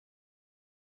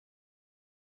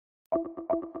Hello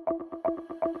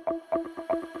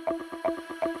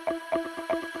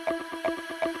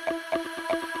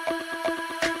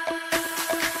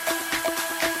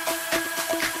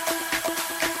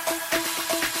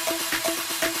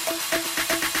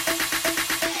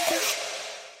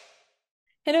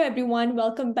everyone,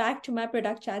 welcome back to my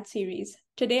Product Chat series.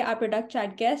 Today our Product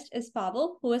Chat guest is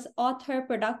Paweł, who is author,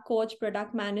 product coach,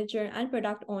 product manager, and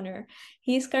product owner.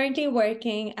 He's currently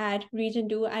working at Region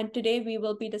 2, and today we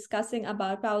will be discussing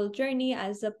about Paweł's journey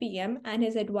as a PM and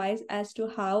his advice as to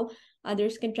how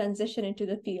others can transition into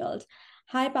the field.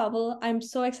 Hi Paweł, I'm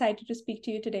so excited to speak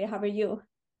to you today. How are you?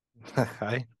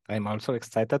 Hi, I'm also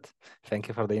excited. Thank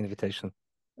you for the invitation.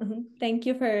 Thank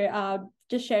you for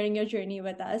just sharing your journey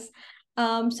with us.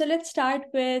 So let's start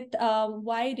with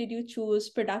why did you choose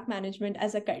product management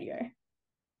as a career?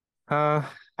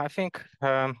 I think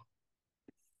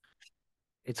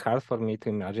it's hard for me to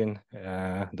imagine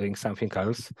doing something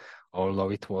else,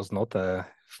 although it was not a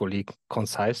fully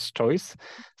concise choice.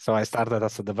 So I started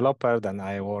as a developer, then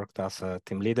I worked as a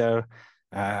team leader.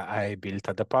 I built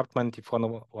a department in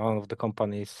one of the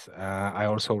companies. I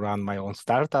also ran my own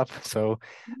startup, so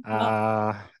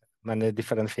many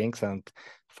different things. And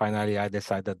finally, I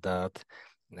decided that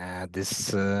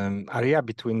this area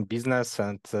between business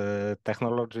and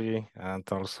technology and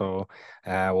also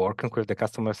working with the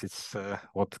customers is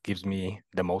what gives me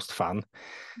the most fun.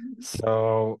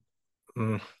 So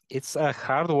it's a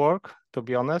hard work, to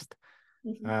be honest,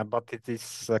 but it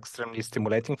is extremely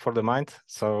stimulating for the mind.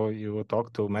 So you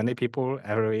talk to many people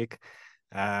every week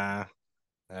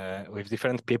with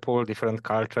different people, different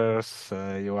cultures.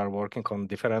 You are working on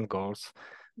different goals.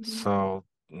 So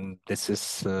this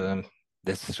is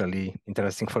really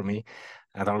interesting for me,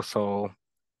 and also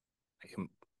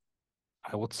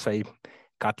I would say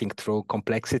cutting through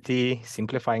complexity,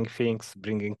 simplifying things,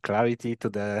 bringing clarity to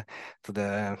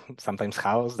the sometimes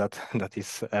chaos that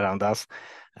is around us.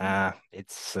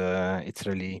 It's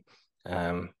really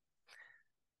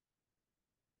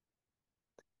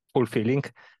fulfilling,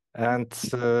 and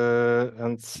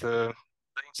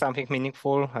doing something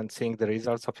meaningful and seeing the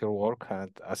results of your work.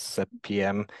 And as a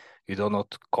PM, you do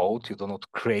not code, you do not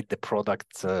create the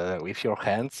product with your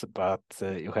hands, but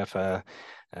you have a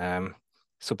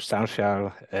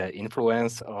substantial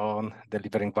influence on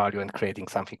delivering value and creating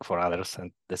something for others.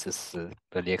 And this is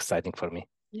really exciting for me.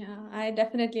 Yeah, I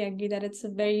definitely agree that it's a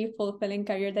very fulfilling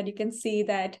career that you can see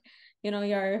that,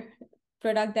 your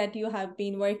product that you have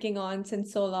been working on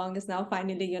since so long is now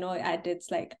finally, at its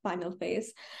like final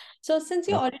phase. So since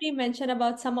you already mentioned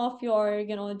about some of your,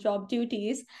 job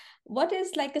duties, what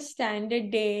is like a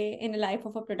standard day in the life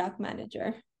of a product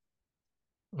manager?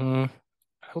 I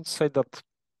would say that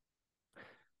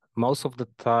most of the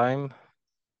time,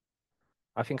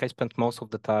 I think I spent most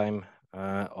of the time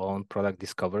on product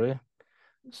discovery.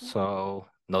 So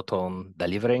not on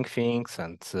delivering things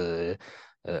and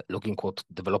looking what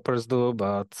developers do,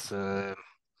 but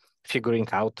figuring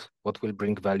out what will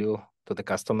bring value to the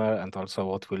customer and also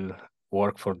what will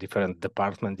work for different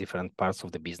departments, different parts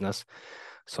of the business.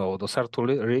 So those are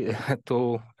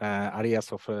two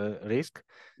areas of risk.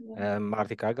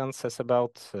 Marty Kagan says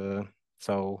about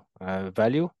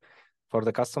value for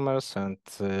the customers and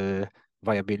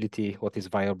viability, what is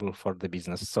viable for the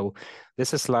business. So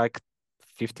this is like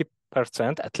 50%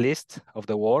 at least of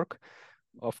the work.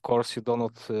 Of course, you do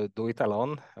not do it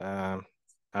alone.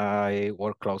 I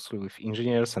work closely with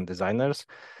engineers and designers.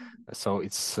 So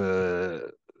it's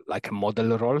like a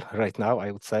model role right now,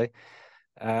 I would say.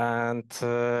 And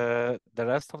the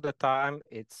rest of the time,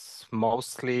 it's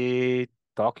mostly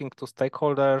talking to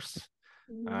stakeholders,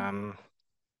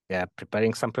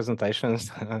 preparing some presentations.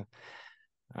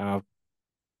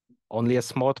 Only a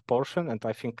small portion, and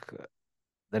I think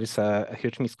there is a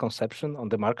huge misconception on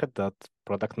the market that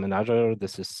product manager,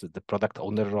 this is the product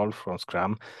owner role from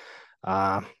Scrum,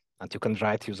 and you can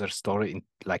write user story in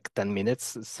like 10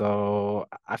 minutes. So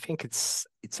I think it's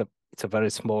a very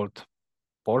small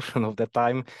portion of the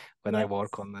time when I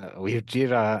work on with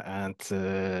Jira and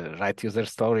write user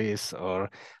stories, or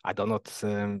I do not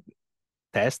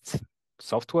test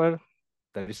software.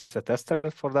 There is a tester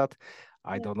for that.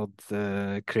 I do not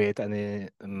create any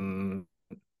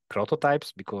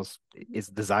prototypes because it's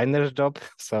designer's job.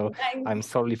 So I'm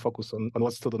solely focused on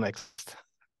what's to do next.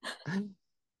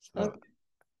 Okay.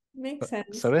 Makes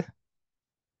sense. Sorry?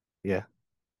 Yeah.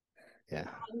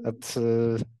 That's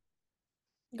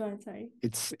Go ahead, sorry.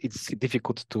 it's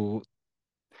difficult to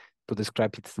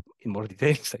describe it in more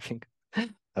details, I think.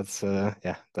 That's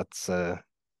it's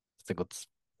a good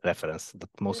reference that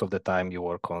most of the time you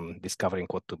work on discovering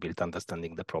what to build,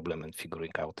 understanding the problem, and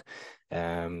figuring out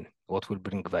what will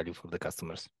bring value for the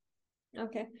customers.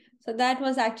 Okay, so that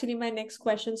was actually my next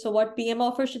question. So what PM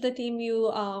offers to the team, you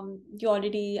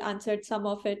already answered some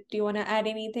of it. Do you want to add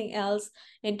anything else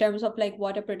in terms of like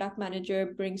what a product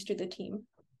manager brings to the team?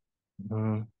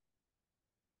 Mm.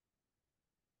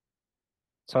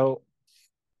 So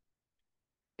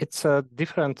it's a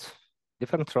different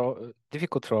role,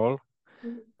 difficult role,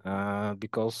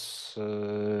 because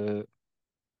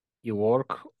you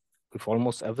work with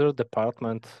almost every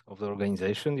department of the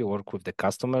organization. You work with the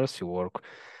customers, you work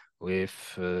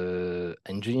with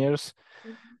engineers.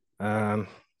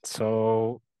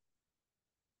 So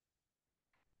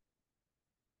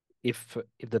if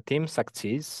the team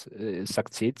succeeds,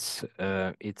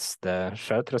 it's the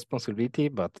shared responsibility.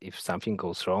 But if something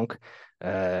goes wrong,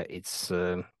 it's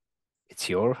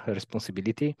your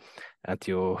responsibility, and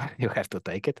you you have to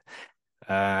take it.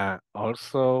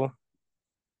 Also,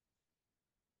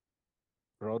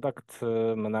 product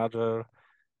manager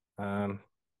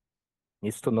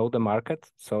needs to know the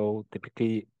market. So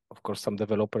typically, of course, some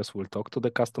developers will talk to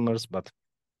the customers, but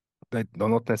they do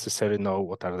not necessarily know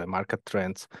what are the market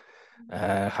trends,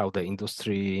 how the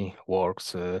industry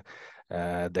works.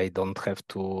 They don't have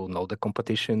to know the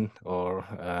competition, or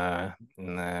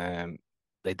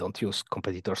they don't use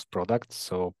competitors' products.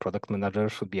 So product manager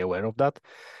should be aware of that.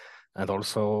 And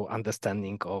also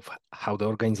understanding of how the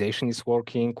organization is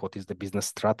working, what is the business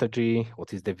strategy,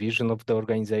 what is the vision of the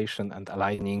organization, and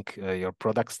aligning your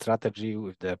product strategy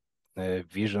with the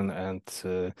vision and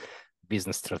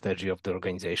business strategy of the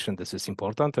organization. This is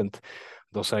important, and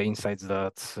those are insights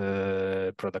that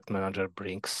product manager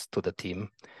brings to the team.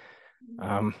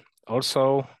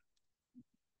 Also,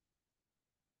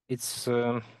 it's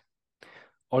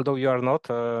although you are not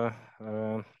a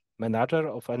manager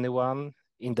of anyone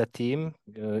in the team,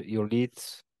 you lead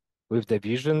with the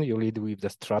vision, you lead with the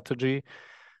strategy.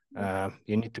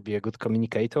 You need to be a good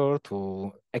communicator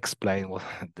to explain what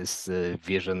this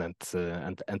vision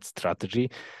and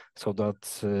strategy, so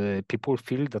that people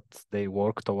feel that they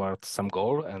work towards some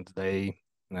goal, and they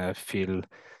feel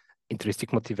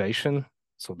intrinsic motivation,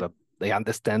 so that they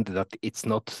understand that it's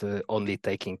not only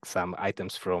taking some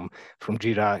items from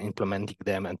Jira, implementing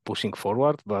them and pushing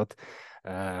forward, but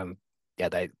yeah,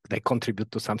 they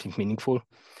contribute to something meaningful.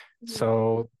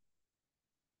 So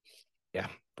yeah,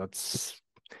 those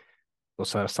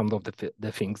are some of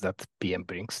the things that PM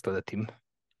brings to the team.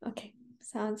 Okay,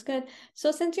 sounds good.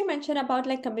 So since you mentioned about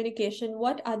like communication,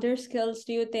 what other skills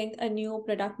do you think a new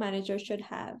product manager should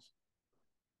have?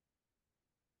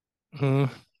 Mm.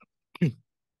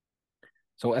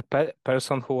 So a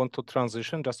person who want to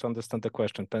transition, just to understand the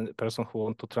question, person who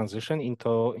want to transition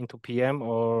into PM,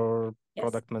 or Yes.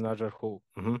 product manager who.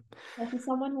 So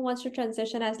someone who wants to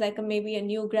transition as like maybe a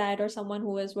new grad, or someone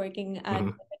who is working at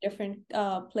a different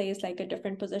place, like a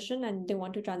different position, and they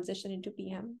want to transition into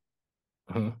PM.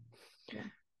 Yeah.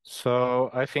 So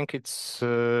I think it's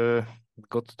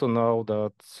good to know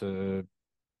that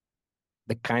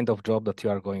the kind of job that you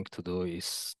are going to do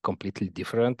is completely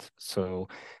different. So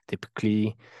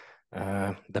typically,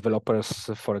 developers,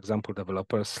 for example,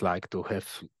 developers like to have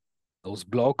those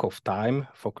block of time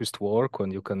focused work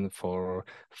when you can for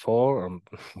 4 or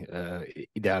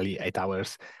ideally 8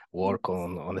 hours work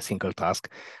on a single task.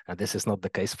 And this is not the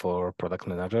case for product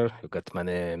manager. You get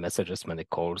many messages, many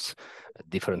calls,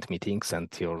 different meetings, and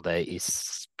your day is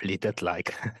splitted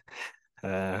like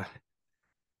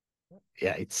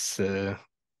yeah, it's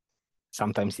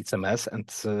sometimes it's a mess, and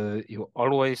you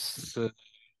always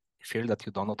feel that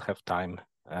you do not have time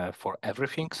for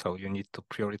everything. So you need to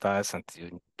prioritize, and you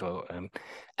need to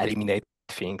eliminate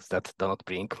things that do not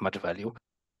bring much value.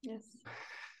 Yes.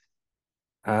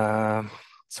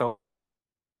 So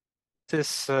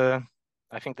this,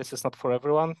 I think this is not for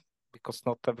everyone, because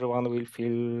not everyone will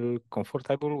feel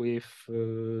comfortable with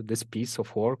this piece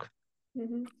of work.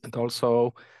 And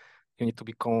also, you need to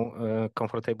be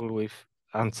comfortable with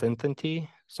uncertainty.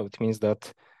 So it means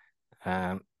that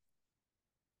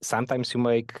sometimes you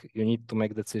need to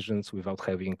make decisions without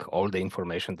having all the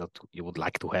information that you would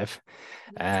like to have.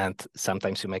 And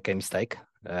sometimes you make a mistake.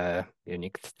 You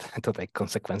need to take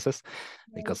consequences,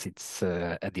 because it's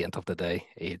at the end of the day,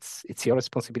 it's your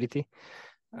responsibility.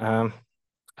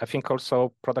 I think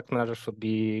also product managers should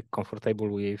be comfortable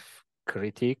with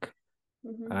critique,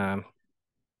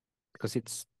 because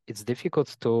it's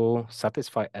difficult to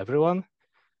satisfy everyone.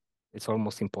 It's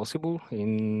almost impossible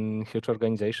in huge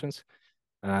organizations.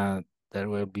 There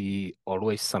will be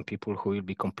always some people who will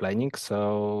be complaining,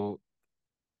 so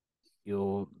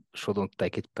you shouldn't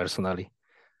take it personally.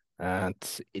 And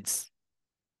it's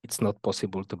not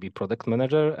possible to be product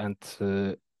manager. And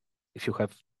if you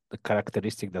have the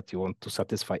characteristic that you want to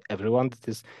satisfy everyone,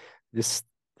 this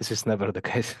this is never the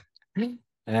case.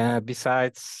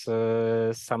 Besides,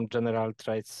 some general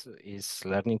traits is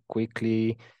learning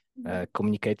quickly,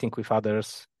 communicating with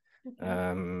others,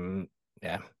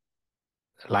 yeah,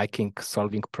 liking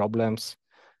solving problems.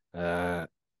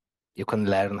 You can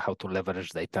learn how to leverage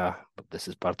data, but this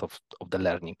is part of the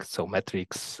learning. So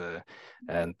metrics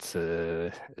and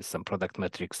some product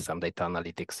metrics, some data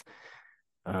analytics.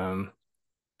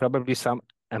 Probably some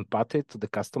empathy to the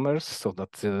customers, so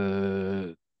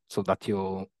that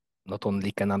you not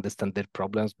only can understand their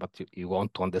problems, but you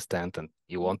want to understand and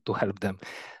you want to help them.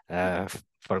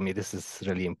 For me, this is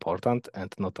really important,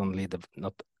 and not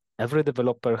every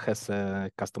developer has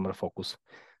a customer focus.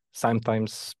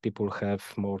 Sometimes people have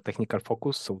more technical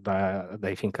focus, so that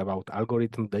they think about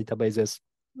algorithm, databases,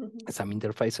 some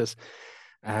interfaces.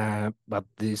 But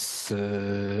this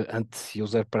and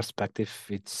user perspective,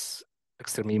 it's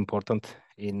extremely important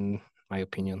in my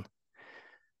opinion.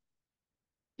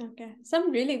 Okay,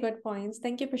 some really good points.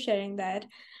 Thank you for sharing that.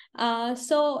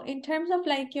 So in terms of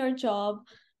like your job,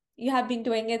 you have been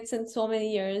doing it since so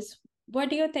many years. What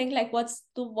do you think, like, what's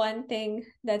the one thing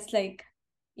that's like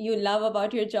you love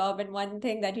about your job and one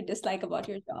thing that you dislike about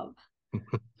your job?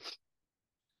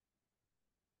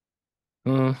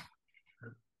 Mm.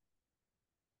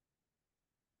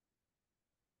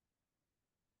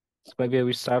 So maybe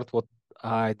we start what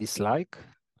I dislike,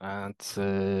 and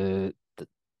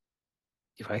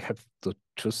if I have to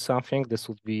choose something, this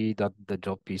would be that the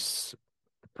job is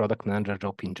the product manager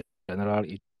job in general.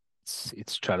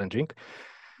 It's challenging.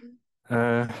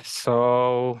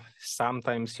 So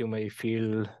sometimes you may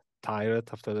feel tired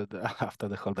after after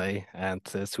the whole day and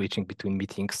switching between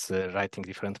meetings, writing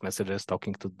different messages,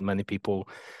 talking to many people.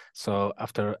 So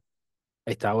after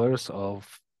 8 hours of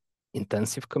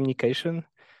intensive communication,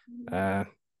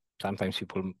 sometimes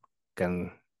people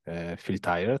can feel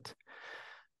tired.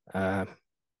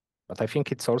 But I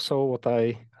think it's also what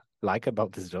I like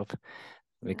about this job,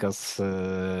 because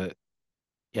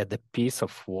yeah, the piece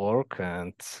of work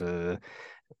and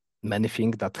many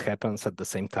things that happens at the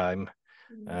same time.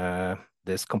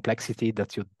 There's complexity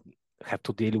that you have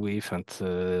to deal with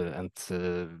and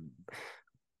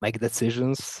make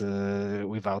decisions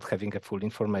without having a full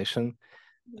information.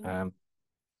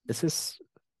 This is,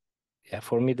 yeah,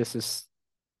 for me,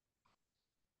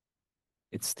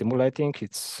 it's stimulating.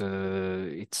 It's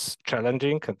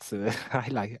challenging, and I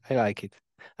like it,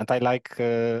 and I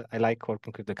like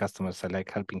working with the customers. I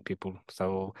like helping people.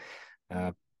 So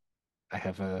I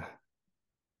have a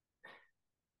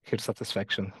huge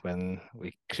satisfaction when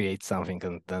we create something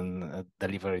and then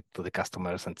deliver it to the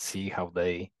customers and see how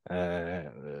they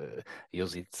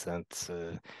use it and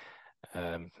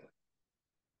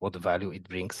what value it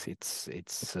brings. It's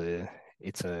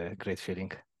a great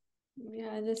feeling.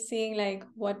 Yeah, just seeing like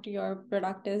what your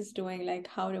product is doing, like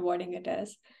how rewarding it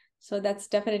is. So that's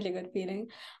definitely a good feeling.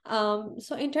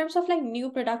 So in terms of like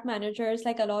new product managers,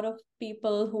 like a lot of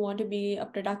people who want to be a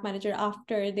product manager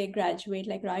after they graduate,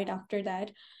 like right after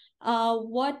that,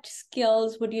 what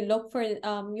skills would you look for?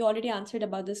 You already answered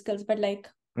about the skills, but like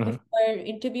if we're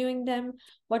interviewing them,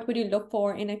 what would you look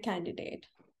for in a candidate?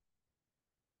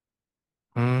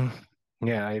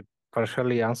 Yeah, I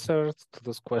partially answered to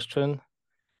this question.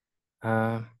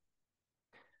 I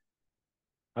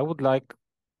would like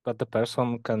that the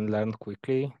person can learn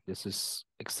quickly. This is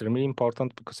extremely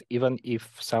important, because even if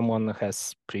someone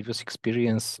has previous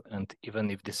experience, and even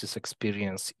if this is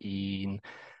experience in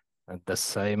the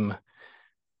same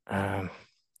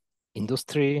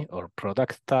industry or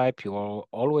product type, you will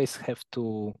always have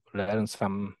to learn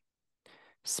some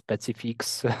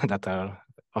specifics that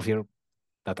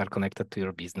are connected to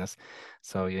your business.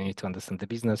 So you need to understand the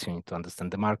business, you need to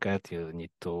understand the market, you need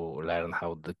to learn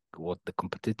what the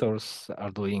competitors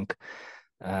are doing.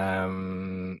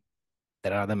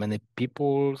 There are many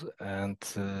people and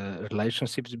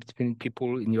relationships between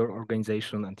people in your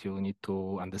organization, and you need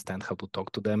to understand how to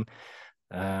talk to them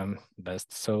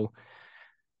best. So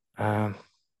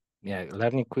yeah,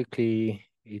 learning quickly,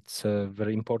 it's a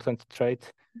very important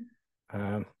trait.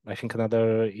 I think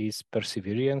another is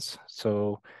perseverance,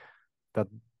 so that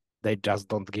they just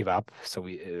don't give up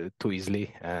too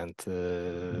easily, and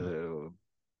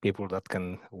people that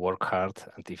can work hard,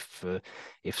 and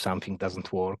if something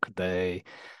doesn't work, they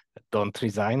don't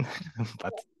resign,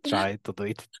 but try to do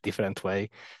it different way.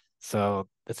 So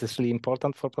this is really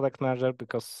important for product manager,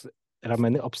 because there are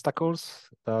many obstacles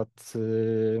that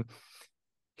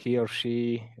he or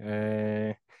she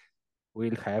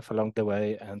will have along the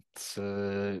way, and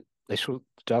they should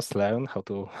just learn how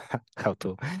to how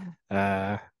to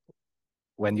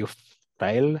when you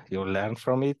fail, you learn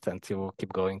from it and you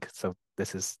keep going. So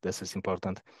this is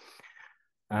important.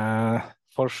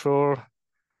 For sure,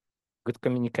 good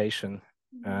communication.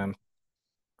 Mm-hmm.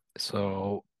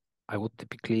 So I would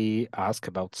typically ask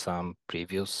about some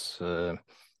previous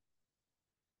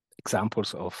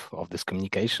examples of this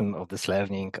communication, of this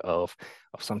learning, of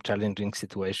some challenging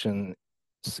situations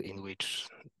in which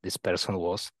this person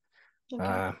was,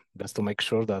 Okay. just to make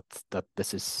sure that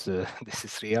this is this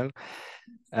is real.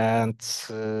 And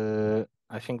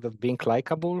I think that being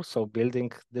likable, so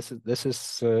building this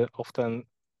is often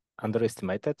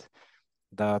underestimated.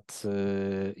 That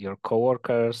your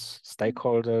coworkers,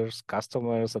 stakeholders,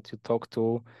 customers that you talk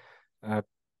to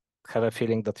have a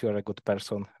feeling that you are a good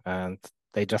person and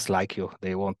they just like you.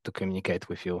 They want to communicate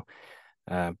with you.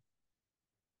 Uh,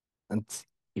 and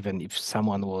even if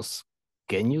someone was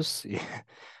genius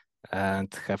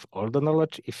and have all the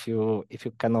knowledge, if you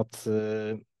cannot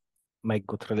make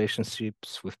good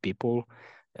relationships with people,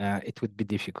 it would be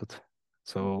difficult.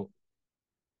 So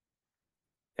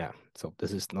yeah, so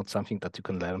this is not something that you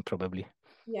can learn probably.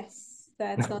 Yes,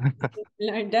 that's not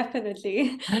learned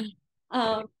definitely. Yeah.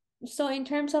 Um, so in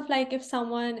terms of like if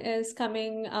someone is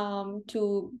coming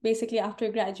to basically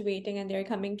after graduating and they're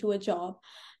coming to a job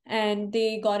and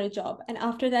they got a job, and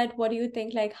after that, what do you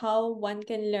think like how one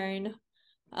can learn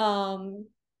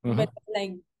with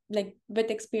Mhm. like with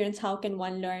experience, how can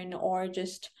one learn or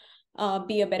just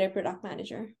be a better product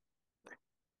manager?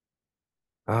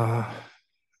 Uh,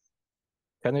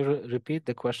 can you repeat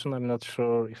the question? I'm not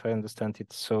sure if I understand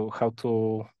it. So how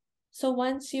to So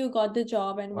once you got the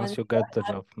job and once once you you get the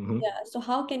have, job? Mhm. yeah, so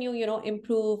how can you,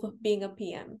 improve being a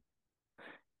PM?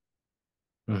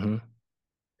 Mhm.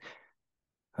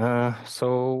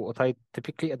 So what I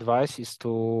typically advise is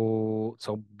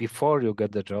so before you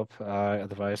get the job, I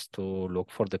advise to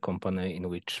look for the company in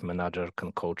which manager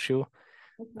can coach you.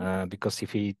 Mhm. Because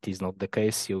if it is not the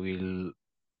case, you will,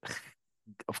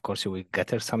 of course, you will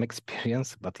gather some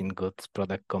experience, but in good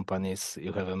product companies,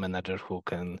 you have a manager who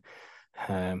can,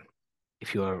 um,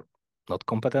 if you are not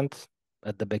competent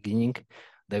at the beginning,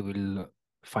 they will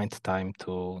find time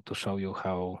to show you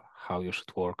how you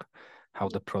should work, how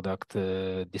the product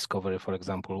discovery, for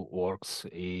example, works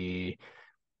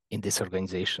in this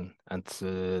organization, and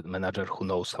manager who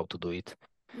knows how to do it.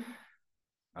 Mhm.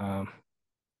 Um,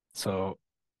 so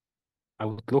I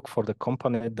would look for the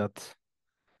company that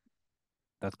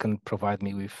can provide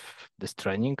me with this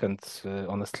training. And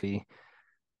honestly,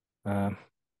 uh,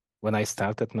 when I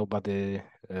started, nobody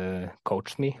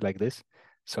coached me like this.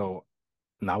 So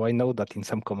now I know that in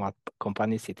some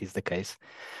companies it is the case.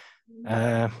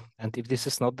 Uh, and if this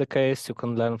is not the case, you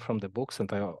can learn from the books.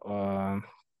 And I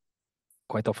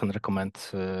quite often recommend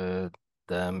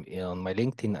them on my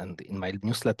LinkedIn and in my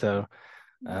newsletter.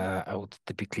 I would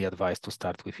typically advise to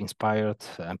start with Inspired,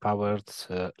 Empowered,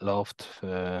 Loved,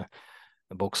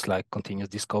 books like Continuous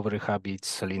Discovery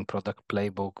Habits, Lean Product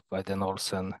Playbook by Dan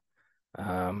Olsen,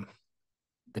 um,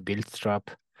 The Build Trap,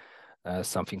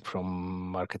 something from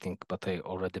marketing, but I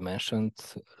already mentioned,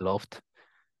 Loved,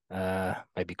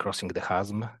 maybe Crossing the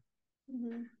Chasm.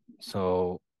 Mhm.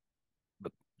 So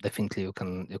but definitely you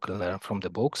can learn from the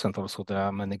books, and also there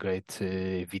are many great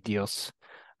videos.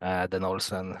 Dan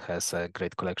Olsen has a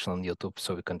great collection on YouTube,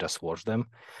 so you can just watch them.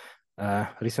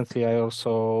 Recently, I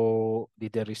also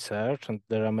did a research, and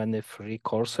there are many free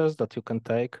courses that you can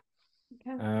take.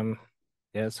 Okay. Um,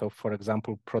 yeah, so for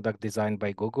example, product design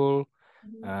by Google,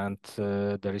 Mhm.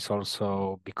 and there is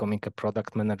also becoming a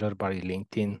product manager by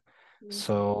LinkedIn. Mm.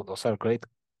 So those are great,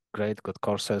 good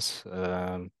courses,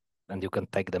 and you can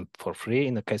take them for free.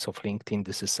 In the case of LinkedIn,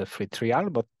 this is a free trial,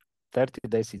 but 30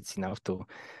 days it's enough to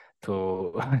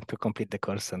to complete the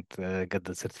course and get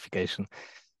the certification.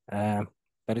 Um,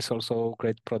 there is also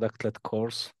great product-led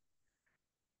course.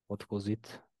 What was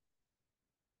it?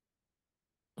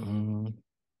 Mm,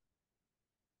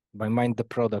 by Mind the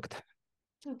Product.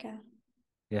 Okay.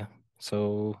 Yeah.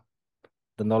 So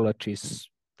the knowledge is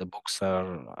the books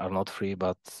are not free,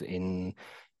 but in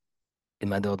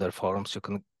many other forums you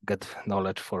can get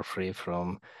knowledge for free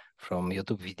from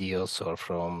YouTube videos or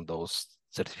from those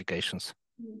certifications.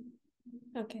 Mm.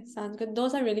 Okay, sounds good.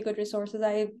 Those are really good resources.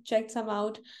 I checked some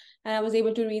out and I was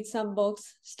able to read some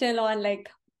books still on like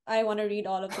I want to read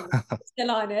all of the books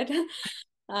still on it.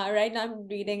 Right now I'm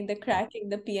reading the Cracking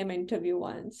the PM interview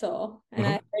one. So, and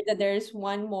I Mhm. heard that there's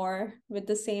one more with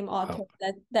the same Oh, author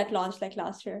that launched like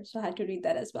last year. So I had to read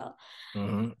that as well.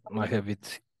 mhm.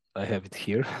 I have it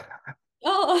here.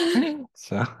 Oh,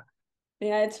 So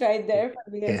yeah, it's right yeah, there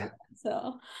for me as yeah.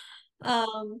 well. So,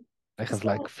 um, I have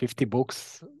like so 50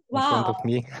 books in front wow. of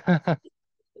me.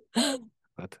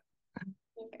 But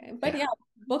Okay. But yeah. yeah,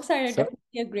 Books are So,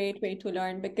 definitely a great way to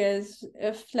learn because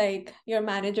if like your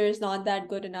manager is not that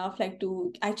good enough like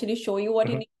to actually show you what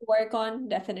you mhm, need to work on,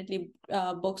 definitely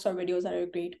books or videos are a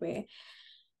great way.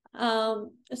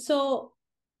 So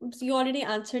you already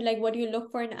answered like what you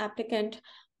look for an applicant,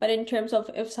 but in terms of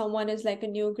if someone is like a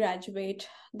new graduate,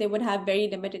 they would have very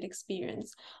limited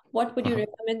experience. What would you mhm.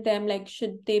 recommend them? Like,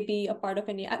 should they be a part of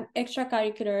any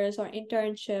extracurriculars or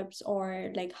internships,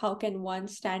 or like how can one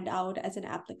stand out as an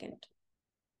applicant?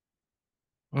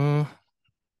 Mm,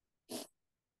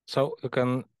 so you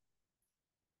can,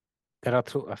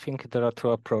 I think there are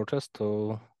two approaches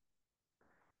to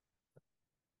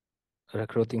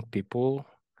recruiting people.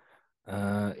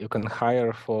 You can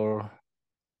hire for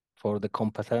the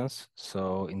competence.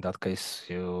 So in that case,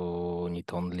 you need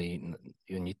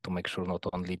to make sure not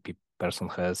only person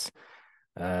has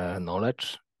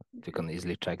knowledge. You can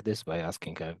easily check this by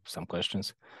asking some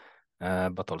questions,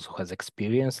 but also has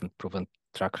experience and proven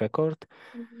track record.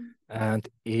 Mhm. And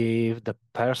if the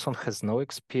person has no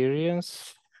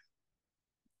experience,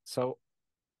 so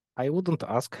I wouldn't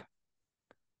ask.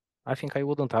 I think I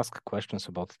wouldn't ask questions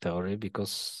about theory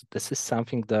because this is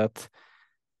something that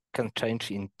can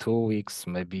change in 2 weeks,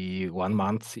 maybe 1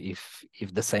 month, if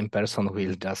the same person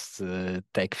will just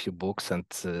take few books and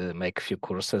make few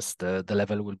courses, the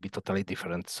level will be totally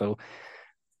different. So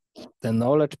the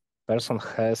knowledge person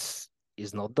has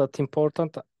is not that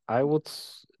important. I would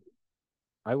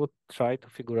I would try to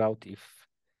figure out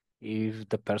if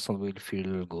the person will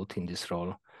feel good in this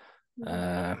role, Mhm.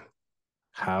 uh,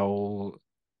 how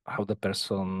how the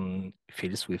person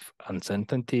feels with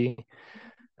uncertainty,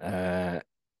 uh,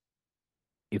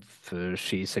 if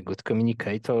she is a good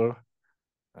communicator.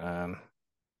 Um,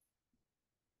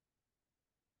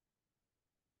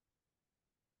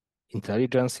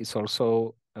 Intelligence is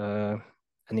also an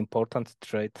important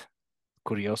trait,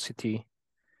 curiosity,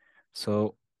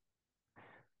 so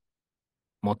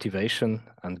motivation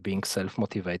and being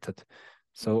self-motivated.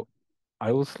 So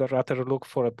I would rather look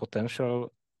for a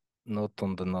potential, not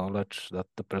on the knowledge that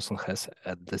the person has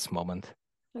at this moment.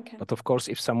 Okay. But of course,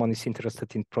 if someone is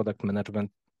interested in product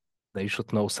management, they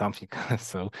should know something.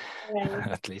 So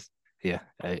Right. at least, yeah,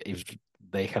 if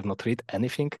they have not read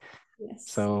anything, Yes.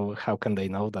 so how can they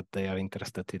know that they are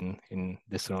interested in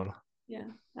this role? Yeah,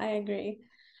 I agree.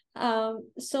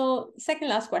 So second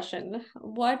last question.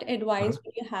 What advice Uh-huh.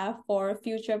 would you have for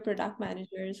future product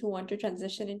managers who want to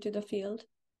transition into the field?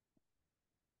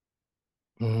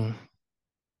 Mm.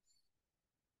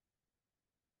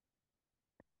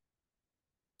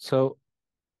 So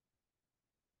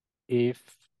if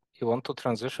you want to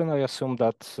transition, I assume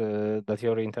that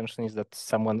your intention is that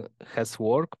someone has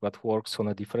work but works on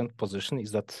a different position.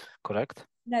 Is that correct?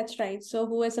 That's right. So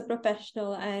who is a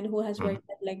professional and who has Mhm, worked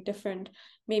at like different,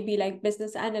 maybe like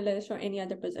business analyst or any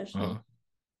other position? mhm.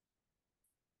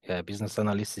 Yeah, business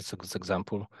analyst is a good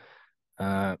example.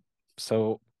 Uh,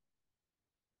 so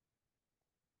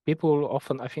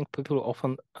I think people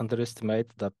often underestimate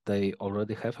that they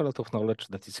already have a lot of knowledge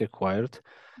that is required,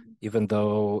 even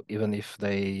if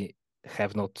they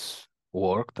have not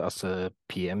worked as a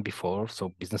PM before. So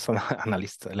business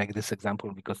analyst, I like this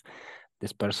example because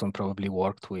this person probably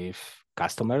worked with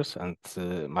customers and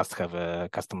must have a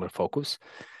customer focus.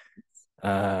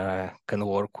 Can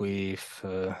work with,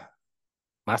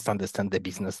 must understand the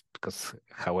business because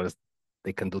how else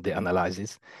they can do the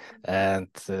analysis, and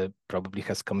probably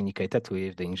has communicated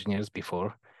with the engineers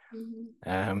before.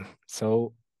 Mhm.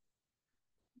 So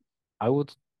I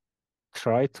would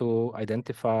try to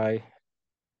identify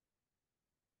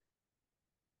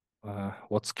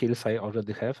what skills I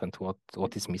already have and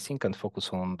what is missing, and focus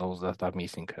on those that are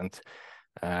missing. And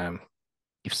um,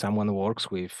 if someone works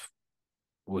with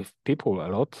people a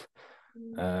lot,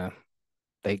 Mhm. uh,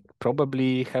 they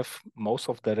probably have most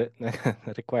of the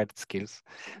required skills.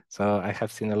 So I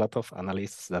have seen a lot of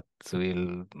analysts that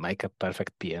will make a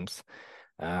perfect PMs.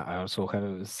 I also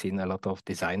have seen a lot of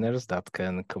designers that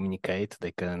can communicate.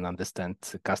 They can understand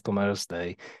customers.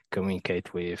 They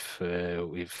communicate with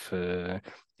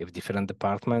different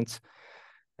departments.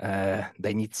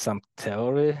 They need some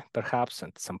theory, perhaps,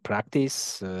 and some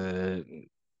practice,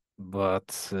 but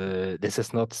this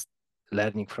is not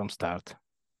learning from start,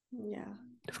 Yeah.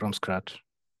 from scratch.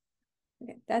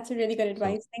 Okay. That's a really good So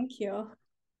advice. Thank you.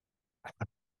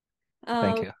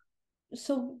 thank Um, you.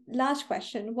 so last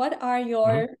question. What are Mhm.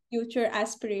 your future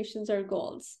aspirations or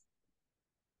goals?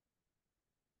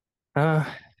 Uh,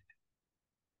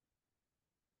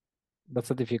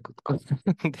 that's a difficult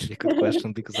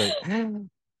question because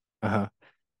uh,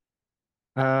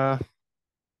 uh,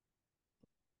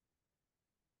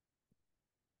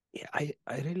 yeah,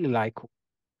 I really like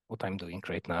what I'm doing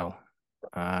right now.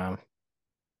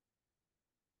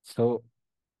 So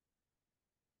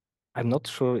I'm not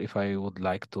sure if I would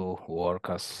like to work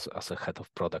as a head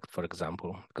of product, for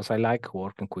example, because I like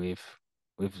working with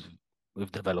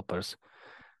developers,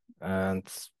 and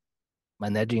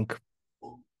managing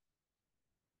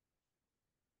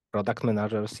product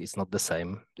managers is not the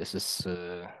same. This is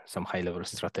some high-level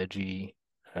strategy,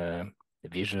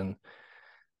 vision,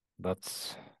 but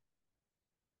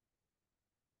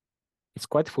it's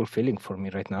quite fulfilling for me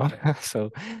right now.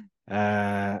 So,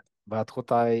 but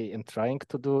what I am trying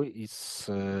to do is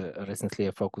recently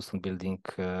I focused on building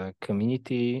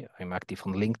community. I'm active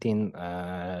on LinkedIn.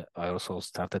 I also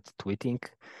started tweeting.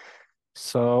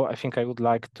 So I think I would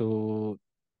like to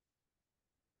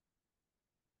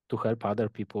help other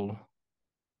people.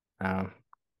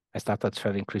 I started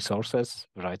sharing resources,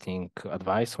 writing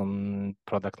advice on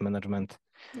product management,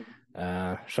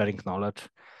 sharing knowledge.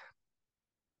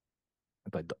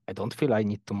 But I don't feel I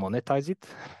need to monetize it.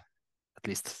 At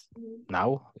least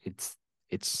now, it's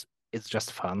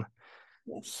just fun.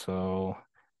 Yes. So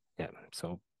yeah.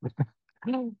 So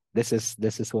this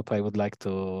is what I would like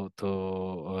to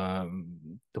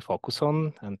focus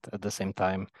on, and at the same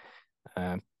time,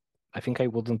 I think I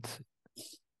wouldn't,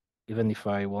 even if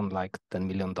I won like $10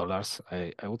 million,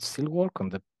 I would still work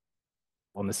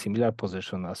on a similar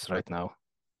position as right now.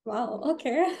 Wow.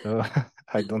 Okay. So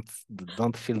I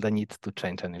don't feel the need to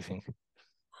change anything.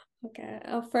 Okay.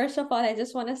 First of all, I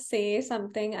just want to say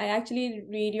something. I actually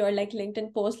read your like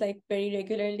LinkedIn post like very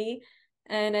regularly,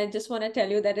 and I just want to tell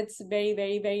you that it's very,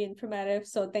 very, very informative.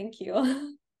 So thank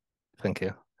you. Thank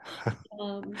you.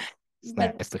 It's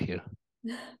But nice to hear.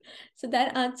 so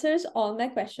that answers all my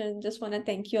questions. Just want to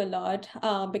thank you a lot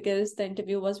because the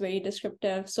interview was very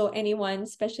descriptive. So anyone,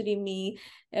 especially me,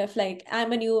 if like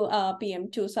I'm a new PM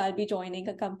too, so I'll be joining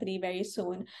a company very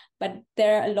soon. But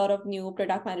there are a lot of new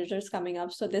product managers coming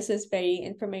up. So this is very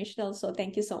informational. So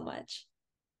thank you so much.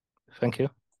 Thank you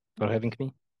for having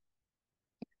me.